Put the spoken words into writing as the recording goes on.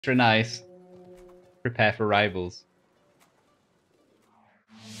Extra nice. Prepare for rivals.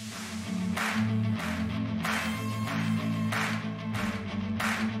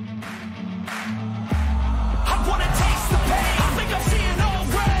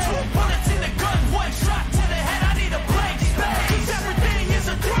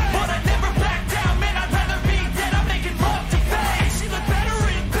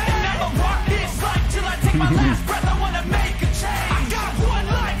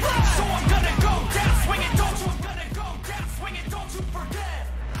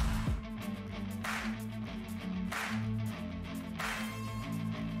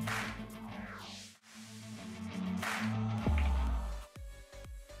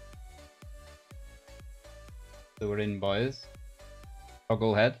 So we're in, boys.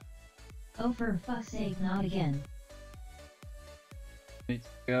 Toggle head. Oh, for fuck's sake, not again. Needs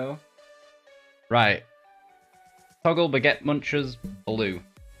to go. Right. Toggle, Baguette, Munchers, blue.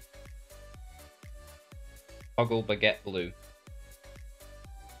 Toggle, Baguette, blue.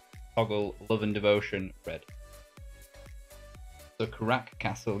 Toggle, Love and Devotion, red. So Kurak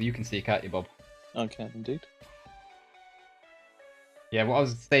Castle, you can see, can't you, Bob? I can indeed. Yeah, what I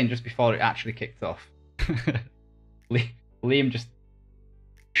was saying just before it actually kicked off. Liam just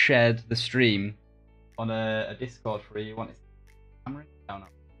shared the stream on a Discord for you. Want his camera down?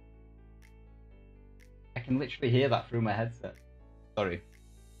 I can literally hear that through my headset. Sorry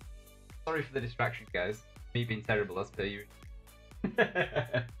for the distraction, guys. Me being terrible as per you.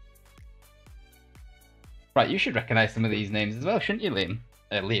 Right, you should recognise some of these names as well, shouldn't you,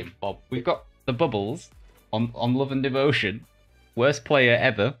 Liam? Bob. We've got the Bubbles on Love and Devotion. Worst player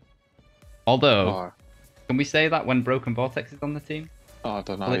ever. Although, can we say that when Broken Vortex is on the team? Oh, I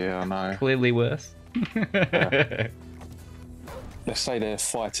don't know, yeah, I know. Clearly worse. Let's say they're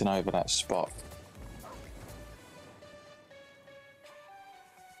fighting over that spot.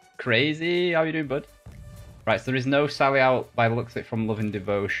 Crazy, how you doing, bud? Right, so there is no Sally out by the looks of it from Love and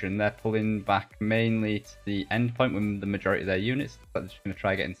Devotion. They're pulling back mainly to the end point with the majority of their units. They're just going to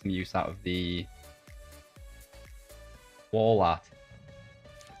try getting some use out of the wall art.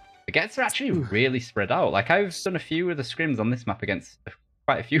 The Baguettes are actually really spread out. Like, I've done a few of the scrims on this map against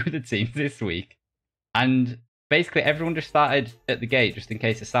quite a few of the teams this week. And basically everyone just started at the gate just in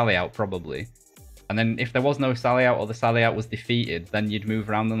case of Sally out, probably. And then if there was no Sally out or the Sally out was defeated, then you'd move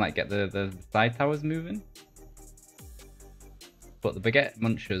around and like get the side towers moving. But the Baguette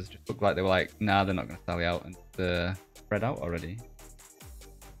Munchers just looked like they were like, nah, they're not going to Sally out, and spread out already.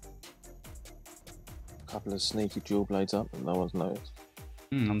 A couple of sneaky dual blades up that no one's noticed.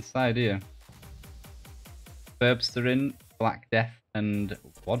 On the side here. Ferbster in, Black Death, and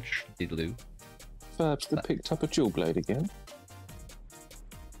Watch Diddloo. Ferbster picked up a dual blade again.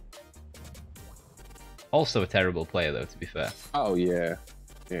 Also a terrible player, though, to be fair. Oh, yeah.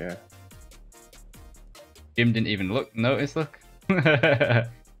 Yeah. Jim didn't even notice, look.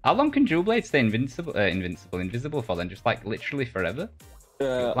 How long can dual blades stay invisible for then? Just like literally forever?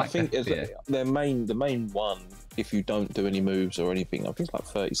 I think the main one, if you don't do any moves or anything, I think it's like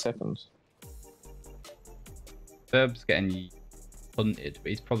 30 seconds. Ferb's getting hunted, but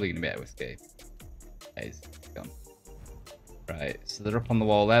he's probably going to be able to escape. Yeah, he's gone. Right, so they're up on the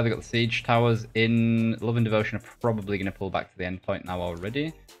wall there. They've got the siege towers in. Love and Devotion are probably going to pull back to the end point now already.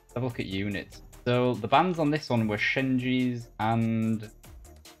 Let's have a look at units. So the bans on this one were Shenjis and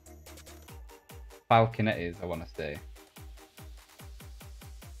Falconettis, I want to say.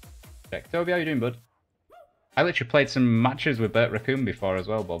 Check. Toby, how you doing, bud? I literally played some matches with Bert Raccoon before as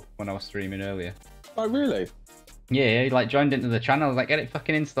well, Bob, when I was streaming earlier. Oh, really? Yeah, he like joined into the channel. I was like, get it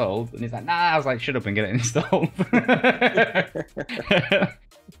fucking installed. And he's like, nah. I was like, shut up and get it installed.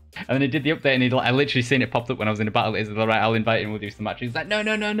 And then he did the update, and I literally seen it popped up when I was in a battle. He's like, all right, I'll invite him. We'll do some matches. He's like, no.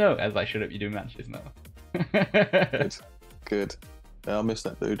 I was like, shut up, you're doing matches now. Good. Yeah, I miss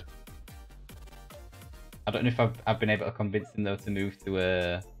that dude. I don't know if I've been able to convince him though to move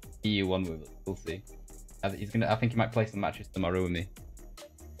to EU1 with us. We'll see. I think he might play some matches tomorrow with me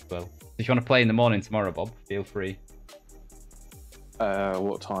as well. If you want to play in the morning tomorrow, Bob, feel free.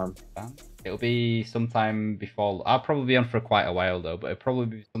 What time? It'll be sometime before. I'll probably be on for quite a while though, but it'll probably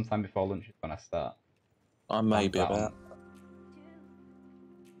be sometime before lunch is when I start. I may be about.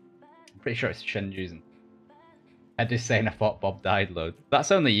 I'm pretty sure it's Shenju's. Header's saying I thought Bob died loads.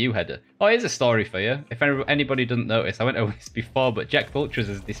 That's only you, Header. Oh, here's a story for you. If anybody doesn't notice, I went over this before, but Jack Vultures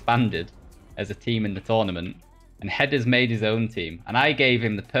has disbanded as a team in the tournament, and Header's made his own team. And I gave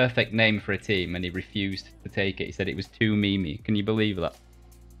him the perfect name for a team, and he refused to take it. He said it was too memey. Can you believe that?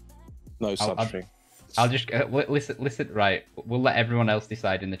 No such thing. I'll just listen. Right, we'll let everyone else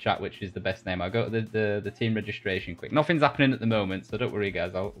decide in the chat which is the best name. I'll go to the team registration quick. Nothing's happening at the moment, so don't worry,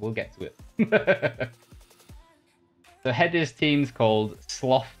 guys. We'll get to it. The headers team's called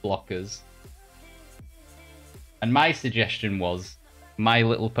Sloth Blockers, and my suggestion was My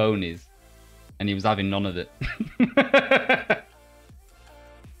Little Ponies, and he was having none of it.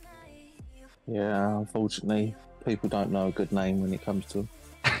 Yeah, unfortunately, people don't know a good name when it comes to them.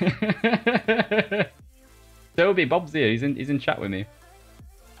 Toby, Bob's here. He's in chat with me.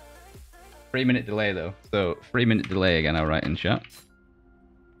 3-minute delay though, so 3-minute delay again. I'll write in chat.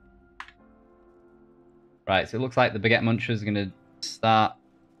 Right, so it looks like the Baguette Munchers are gonna start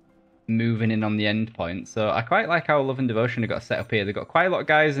moving in on the end point. So I quite like how Love and Devotion have got set up here. They've got quite a lot of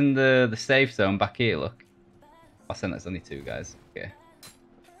guys in the safe zone back here. Look, I think that's only 2 guys. Okay.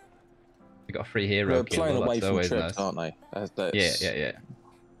 They got a free hero. They're playing away from trips, nice. aren't they? Yeah.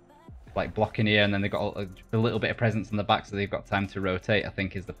 Like blocking here, and then they've got a little bit of presence on the back, so they've got time to rotate, I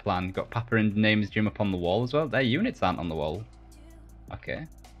think is the plan. Got Papa and Name's Gym up on the wall as well. Their units aren't on the wall. Okay.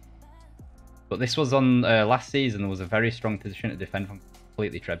 But this was on last season. There was a very strong position to defend from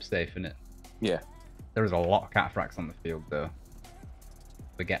completely Treb safe, innit? Yeah. There was a lot of cataphracts on the field, though.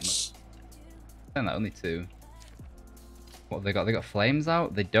 Forget much. And that only 2. What have they got? They got flames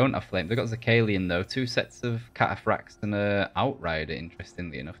out? They don't have flames. They got Zakalian though. 2 sets of cataphracts and a outrider,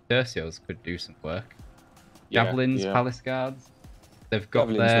 interestingly enough. Tercios could do some work. Javelins, Palace Guards. They've got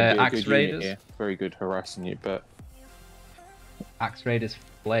their Axe Raiders. Very good harassing you, but Axe Raiders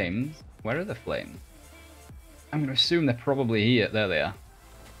flames. Where are the flames? I'm gonna assume they're probably here. There they are.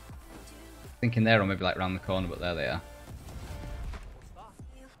 Thinking they're or maybe like round the corner, but there they are.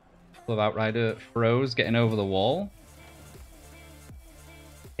 Club Outrider froze, getting over the wall.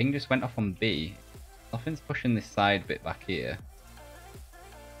 King just went off on B. Nothing's pushing this side bit back here.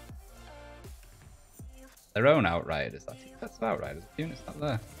 Their own Outriders. That's 2 sets of Outriders. The unit's not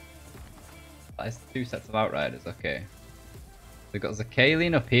there. That is 2 sets of Outriders, okay. They've got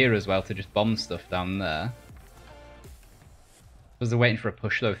Zakalian up here as well to just bomb stuff down there. Because they're waiting for a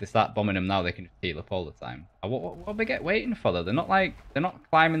push though. If they start bombing them now, they can just heal up all the time. What are they waiting for though? They're not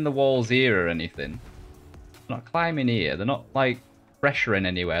climbing the walls here or anything. They're not climbing here. They're not like pressuring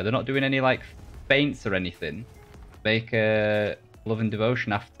anywhere. They're not doing any like feints or anything. Make Love and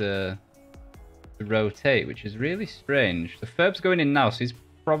Devotion have to rotate, which is really strange. The Ferb's going in now, so he's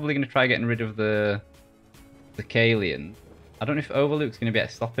probably going to try getting rid of the Kalian. I don't know if Overlook's going to be able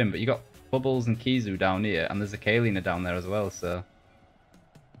to stop him, but you got Bubbles and Kizu down here, and there's a Kalian down there as well, so...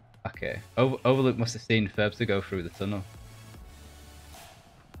 Okay. Overlook must have seen Ferbs to go through the tunnel.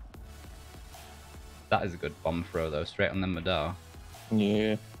 That is a good bomb throw, though, straight on the Madar.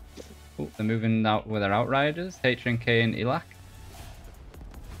 Yeah. Ooh, they're moving out with their Outriders, HNK and Ilak.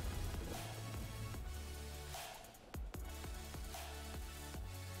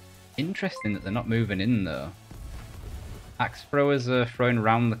 Interesting that they're not moving in, though. Axe throwers are throwing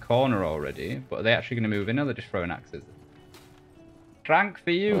around the corner already, but are they actually going to move in, or are they just throwing axes? Crank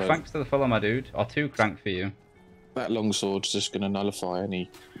for you, thanks to the follow, my dude. Or 2 crank for you. That longsword's just going to nullify any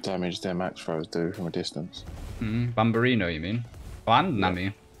damage their max throws do from a distance. Bambarino, you mean? Oh, and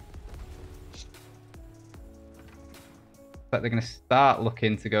Nami. Like they're going to start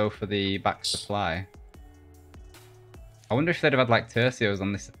looking to go for the back supply. I wonder if they'd have had like Tercios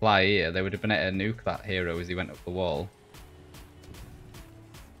on this supply here, they would have been able to nuke that hero as he went up the wall.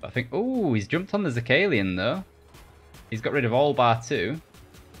 But I think, oh, he's jumped on the Zakalian though. He's got rid of all bar 2.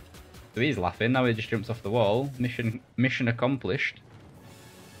 So he's laughing, now he just jumps off the wall. Mission accomplished.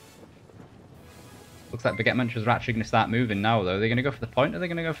 Looks like Baguette Munchers are actually going to start moving now though. Are they going to go for the point or are they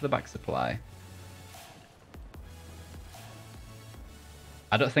going to go for the back supply?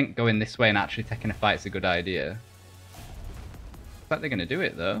 I don't think going this way and actually taking a fight is a good idea. Looks like they're going to do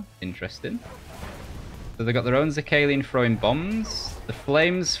it though. Interesting. So they've got their own Zakalian throwing bombs. The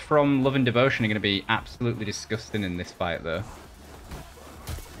flames from Love and Devotion are going to be absolutely disgusting in this fight though.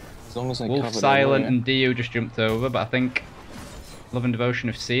 As long as they Wolf Silent and Dio just jumped over, but I think Love and Devotion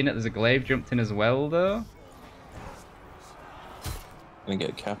have seen it. There's a glaive jumped in as well though. Gonna get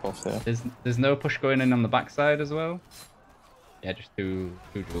a cap off there. There's no push going in on the backside as well. Yeah, just two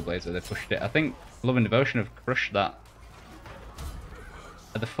dual blades where they pushed it. I think Love and Devotion have crushed that.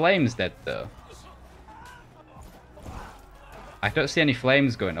 Are the flames dead though? I don't see any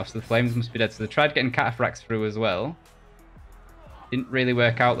flames going off, so the flames must be dead. So they tried getting cataphracts through as well. Didn't really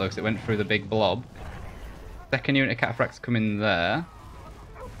work out though, because it went through the big blob. Second unit of cataphracts coming there.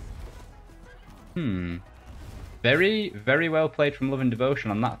 Very, very well played from Love and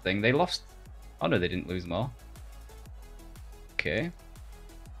Devotion on that thing. They lost... Oh no, they didn't lose more. Okay.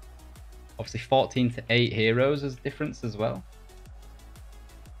 Obviously 14 to 8 heroes as difference as well.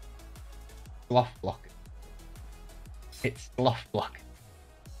 Sloth block. It's sloth block.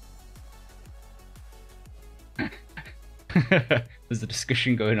 There's a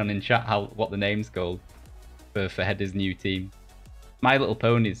discussion going on in chat what the name's called for Header's new team. My Little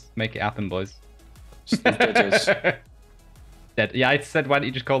Ponies. Make it happen, boys. Dead. Yeah, I said, why don't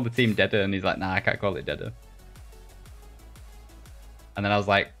you just call the team Deader? And he's like, nah, I can't call it Deader. And then I was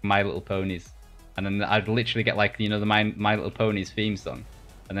like, My Little Ponies. And then I'd literally get like, you know, the My Little Ponies theme song.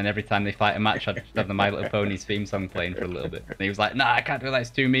 And then every time they fight a match, I'd just have the My Little Ponies theme song playing for a little bit. And he was like, nah, I can't do that, it's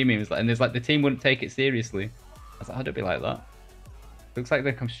too memey. And there's like, the team wouldn't take it seriously. I was like, how do it be like that? Looks like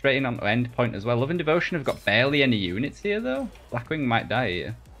they come straight in onto end point as well. Love and Devotion have got barely any units here though. Blackwing might die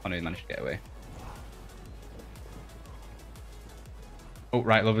here. Oh no, he managed to get away. Oh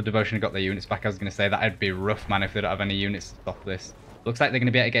right, Love and Devotion have got their units back. I was going to say that'd be rough, man, if they don't have any units to stop this. Looks like they're going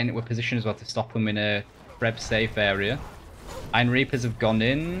to be able to get into a position as well to stop them in a Treb safe area. Iron Reapers have gone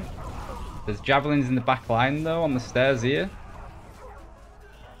in. There's Javelins in the back line though, on the stairs here.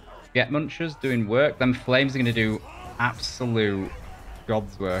 Get Munchers doing work. Them Flames are going to do absolute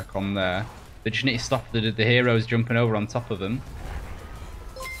God's work on there. They just need to stop the heroes jumping over on top of them.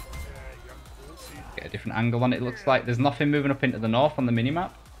 Get a different angle on it. It looks like there's nothing moving up into the north on the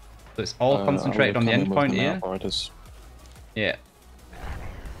minimap. So it's all concentrated on the end point here. Yeah.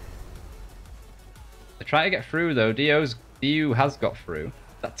 They try to get through though. DU has got through.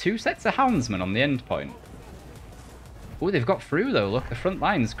 That 2 sets of houndsmen on the end point. Oh, they've got through though. Look, the front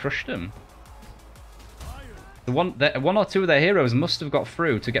lines crushed them. One or two of their heroes must have got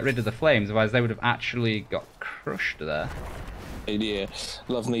through to get rid of the flames, otherwise they would have actually got crushed there. Yeah,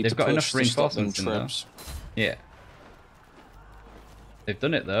 Love need They've to got push enough reinforcements in there. Yeah. They've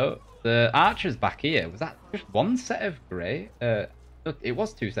done it though. The archers back here, was that just one set of grey? Look, it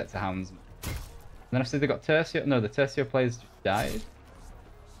was 2 sets of houndsmen. And then I see they got Tercio. No, the Tercio players just died.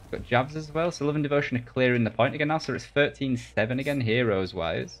 Got Jabs as well, so Love and Devotion are clearing the point again now, so it's 13-7 again,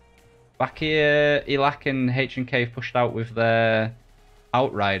 heroes-wise. Back here, Elak and H&K have pushed out with their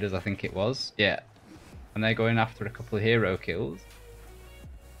Outriders, I think it was. Yeah. And they're going after a couple of hero kills.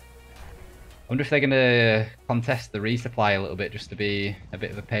 I wonder if they're going to contest the resupply a little bit, just to be a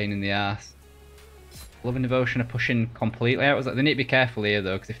bit of a pain in the ass. Love and Devotion are pushing completely out. They need to be careful here,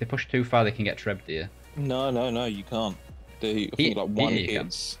 though, because if they push too far, they can get trebbed here. No, you can't. I think like one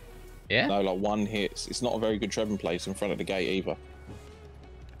hits. Yeah? No, like one hits. It's not a very good trebbing place in front of the gate either.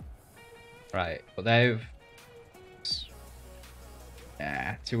 Right, but they've...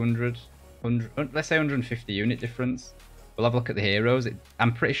 Yeah, 200, 100, let's say 150 unit difference. We'll have a look at the heroes.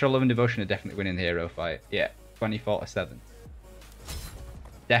 I'm pretty sure Love and Devotion are definitely winning the hero fight. Yeah, 24-7.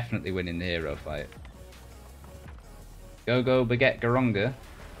 Definitely winning the hero fight. Go, Baguette, Garonga.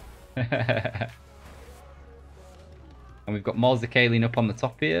 And we've got more Zakaline up on the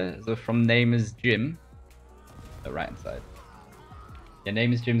top here, so from Namer's Gym. The right hand side. Yeah,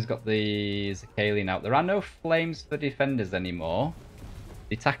 Namer's Gym's got the Zakaline out. There are no flames for the defenders anymore.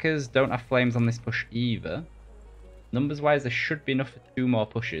 The attackers don't have flames on this push either. Numbers wise, there should be enough for 2 more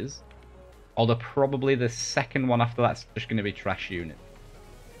pushes. Although probably the second one after that's just going to be trash unit.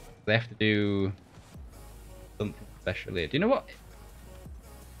 They have to do something special here. Do you know what?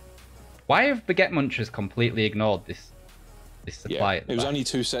 Why have Baguette Munchers completely ignored this supply? Yeah, it was only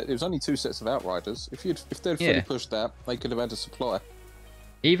 2 sets. It was only 2 sets of Outriders. If they'd fully pushed that, they could have had a supply.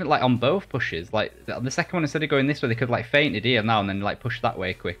 Even like on both pushes, like the second one, instead of going this way, they could like feinted here now and then like push that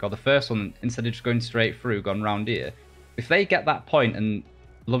way quick. Or the first one, instead of just going straight through, gone round here. If they get that point and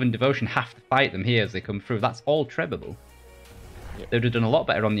Love and Devotion have to fight them here as they come through, that's all trebbable. Yep. They would have done a lot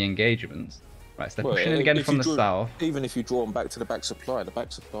better on the engagements. Right, so they're pushing in again from the south. Even if you draw them back to the back supply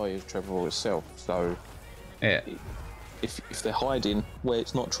is trebbable itself. So yeah, if they're hiding where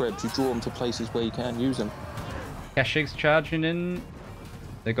it's not trebs, you draw them to places where you can use them. Keshig's charging in.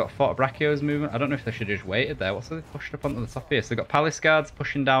 They've got Fort Brachio's movement. I don't know if they should have just waited there. What's they pushed up onto the top here? So they've got Palace Guards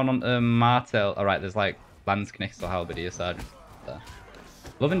pushing down onto Martel. Alright, there's like Landsknechts or Halberdier Sergeants there.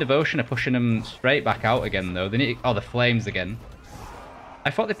 Love and Devotion are pushing them straight back out again though. They need the Flames again. I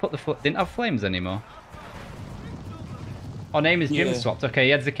thought they put didn't have Flames anymore. Oh, name is Jim swapped. Okay,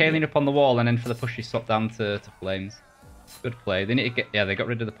 he had Zakaline up on the wall and then for the push he swapped down to Flames. Good play. They need to get... Yeah, they got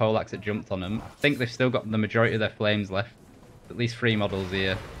rid of the Poleaxe that jumped on them. I think they've still got the majority of their Flames left. At least 3 models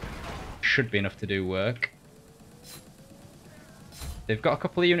here. Should be enough to do work. They've got a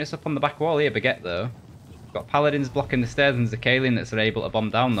couple of units up on the back wall here, Baguette though. Got Paladins blocking the stairs and Zakaline that's able to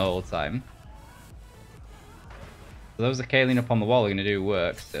bomb down the whole time. So those Zakaline up on the wall are going to do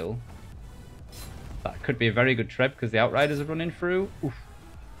work still. That could be a very good treb because the Outriders are running through. Oof.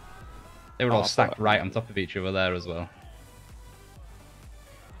 They were all stacked right on top of each other there as well.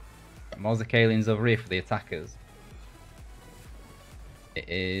 Got more Zakalians over here for the attackers. It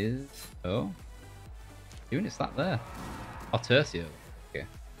is... Oh. Units that there. Oh, Tercio. Okay.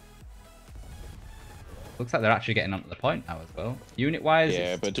 Looks like they're actually getting onto the point now as well. Unit-wise,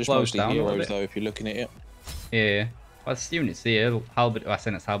 yeah, but just mostly heroes though, if you're looking at it. Yeah. Well, it's units here. Halberd, I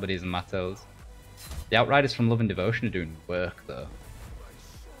think it's Halberdiers and Matos. The Outriders from Love and Devotion are doing work though.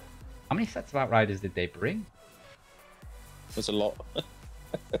 How many sets of Outriders did they bring? There's a lot.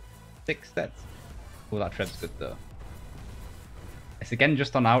 6 sets. Oh, that Treb's good though. It's again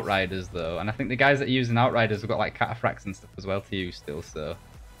just on Outriders though, and I think the guys that are using Outriders have got like Cataphracts and stuff as well to use still, so...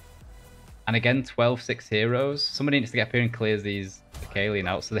 And again, 12-6 heroes. Somebody needs to get up here and clears these Zakalian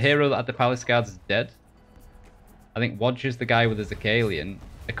out. So the hero that had the Palace Guards is dead. I think Wodge is the guy with the Zakalian.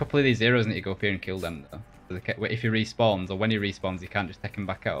 A couple of these heroes need to go up here and kill them though. So if he respawns, or when he respawns, you can't just take him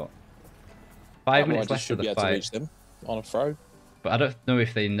back out. 5 minutes left of the fight. To reach them on a throw. But I don't know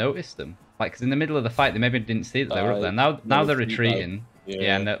if they noticed them. Like, because in the middle of the fight, they maybe didn't see that they were up there. Now they're retreating.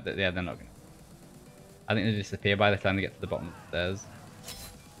 Yeah, they're not going to. I think they disappear by the time they get to the bottom of the stairs.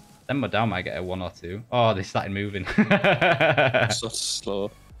 Then my down might get a 1 or 2. Oh, they started moving. So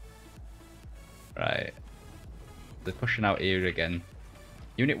slow. Right. They're pushing out here again.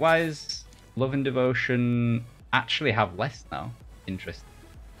 Unit-wise, Love and Devotion actually have less now. Interesting.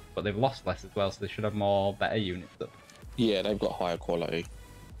 But they've lost less as well, so they should have more better units up. Yeah, they've got higher quality.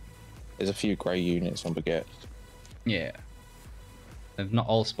 There's a few grey units on Baguette. Yeah. They've not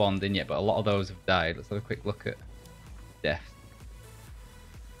all spawned in yet, but a lot of those have died. Let's have a quick look at death.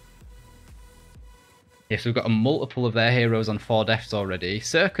 Yes, we've got a multiple of their heroes on 4 deaths already.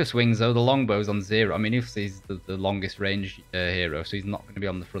 Circus Wings, though, the longbow's on 0. I mean, he's the longest range hero, so he's not going to be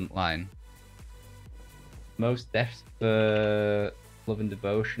on the front line. Most deaths for Love and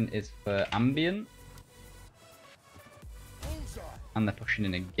Devotion is for Ambient. And they're pushing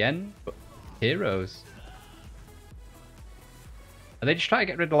in again, but heroes. Are they just trying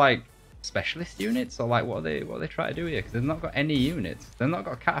to get rid of, like, specialist units, or like what are they trying to do here? Because they've not got any units. They've not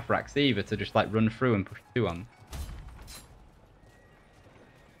got Cataphracts either to just like run through and push 2 on.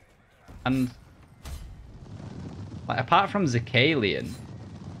 And like apart from Zakalian,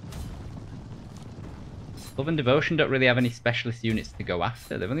 Love and Devotion don't really have any specialist units to go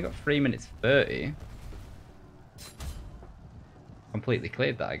after. They've only got 3 minutes 30. Completely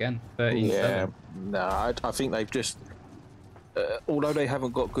cleared that again. 13. Yeah, no, I think they've just. Although they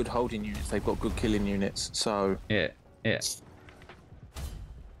haven't got good holding units, they've got good killing units, so... Yeah.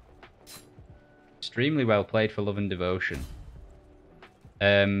 Extremely well played for Love and Devotion.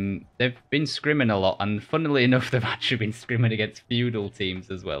 They've been scrimming a lot, and funnily enough, they've actually been scrimming against feudal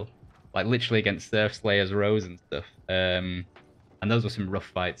teams as well. Like, literally against Surf Slayers, Rose and stuff. And those were some rough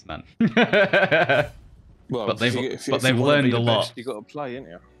fights, man. Well, but they've learned a lot. You've got to play, ain't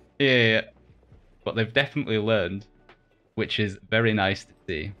you? Yeah. But they've definitely learned, which is very nice to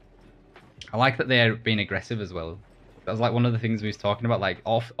see. I like that they're being aggressive as well. That was like one of the things we was talking about. Like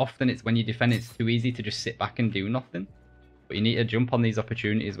often it's when you defend, it's too easy to just sit back and do nothing. But you need to jump on these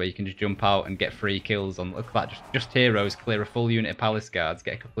opportunities where you can just jump out and get free kills on. Look at that, just heroes, clear a full unit of Palace Guards,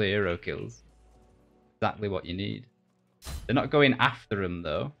 get a couple of hero kills. Exactly what you need. They're not going after them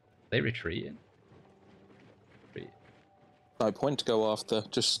though. They're retreating. No point to go after.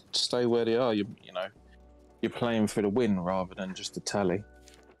 Just stay where they are. You know. You're playing for the win rather than just the tally.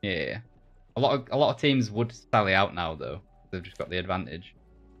 Yeah, a lot of teams would tally out now though. They've just got the advantage.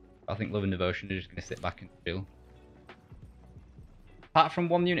 I think Love and Devotion are just going to sit back and chill. Apart from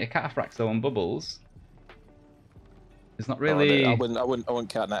 1 unit of Cataphracts though on Bubbles, it's not really. I wouldn't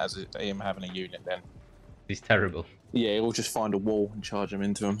count that as him having a unit then. He's terrible. Yeah, he'll just find a wall and charge him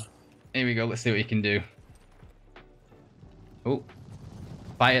into him. Here we go. Let's see what he can do. Oh,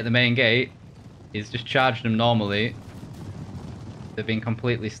 fight at the main gate. He's just charged them normally. They've been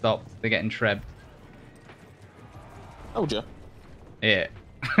completely stopped. They're getting trebbed. Told ya. Yeah.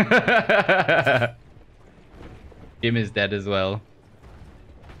 Jim is dead as well.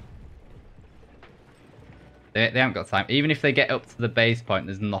 They haven't got time. Even if they get up to the base point,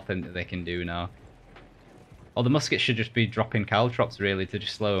 there's nothing that they can do now. Or the muskets should just be dropping caltrops really to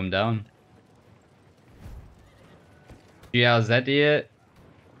just slow them down. GRZ here.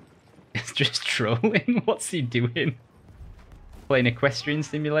 It's just trolling. What's he doing? Playing Equestrian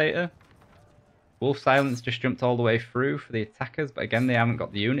Simulator. Wolf Silence just jumped all the way through for the attackers, but again, they haven't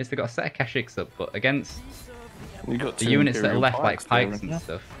got the units. They've got a set of Kashyyyks up, but against the units that are left, like pikes and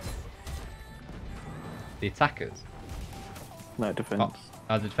stuff. The attackers. No, defense.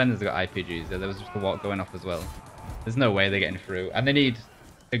 The defenders have got IPGs. There was just a walk going off as well. There's no way they're getting through. And they need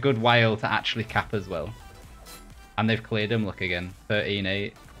a good while to actually cap as well. And they've cleared him, look again.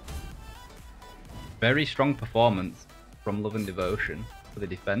 13-8. Very strong performance from Love and Devotion for the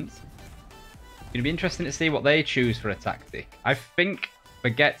defense. It's going to be interesting to see what they choose for a tactic. I think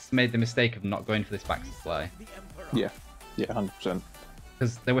Baguette's made the mistake of not going for this back supply. Yeah, 100%.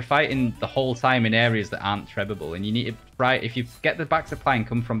 Because they were fighting the whole time in areas that aren't trebbable, and you need to if you get the back supply and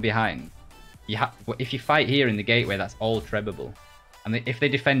come from behind, if you fight here in the gateway, that's all trebbable. And if they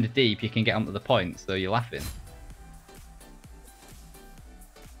defend deep, you can get onto the point, so you're laughing.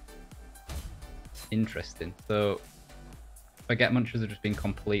 Interesting. So, Baguette Munchers have just been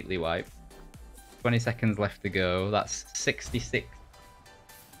completely wiped. 20 seconds left to go. That's 66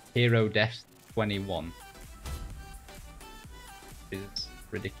 hero deaths, 21. Which is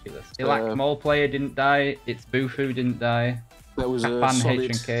ridiculous. Ilak Mole player didn't die. It's Bufu didn't die. There was a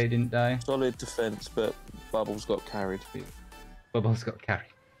solid, H&K didn't die. Solid defense, but Bubbles got carried. Bubbles got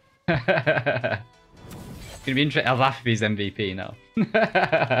carried. It's gonna be interesting. I'll laugh if he's MVP now.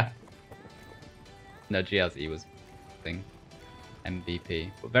 No, GRZ was thing.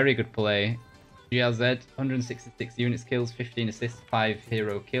 MVP. But very good play. GRZ, 166 units kills, 15 assists, 5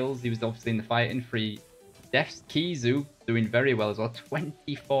 hero kills. He was obviously in the fighting, 3 deaths. Kizu doing very well as well,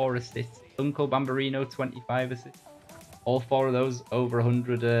 24 assists. Uncle Bambarino, 25 assists. All 4 of those over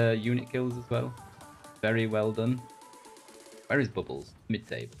 100 unit kills as well. Very well done. Where is Bubbles?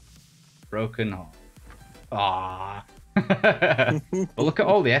 Mid-table. Broken heart. Ah. But look at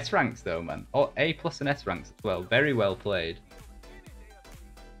all the S ranks though, man. All A+ and S ranks as well. Very well played.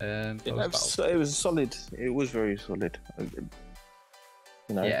 It was solid. It was very solid. You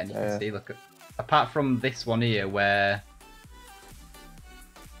know, yeah, and you can see, look at, apart from this one here, where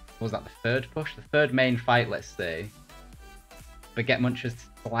what was that, the third push, the third main fight, let's say. Baguette Munchers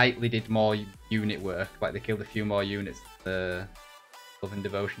slightly did more unit work, like they killed a few more units than Love and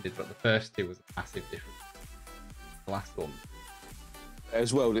Devotion did, but the first 2 was a massive difference. The last one.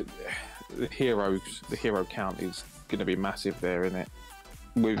 As well, the hero count is going to be massive there, isn't it?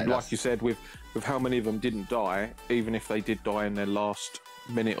 Like you said, with how many of them didn't die, even if they did die in their last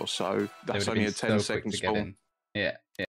minute or so, that's only a 10-second spawn. Yeah.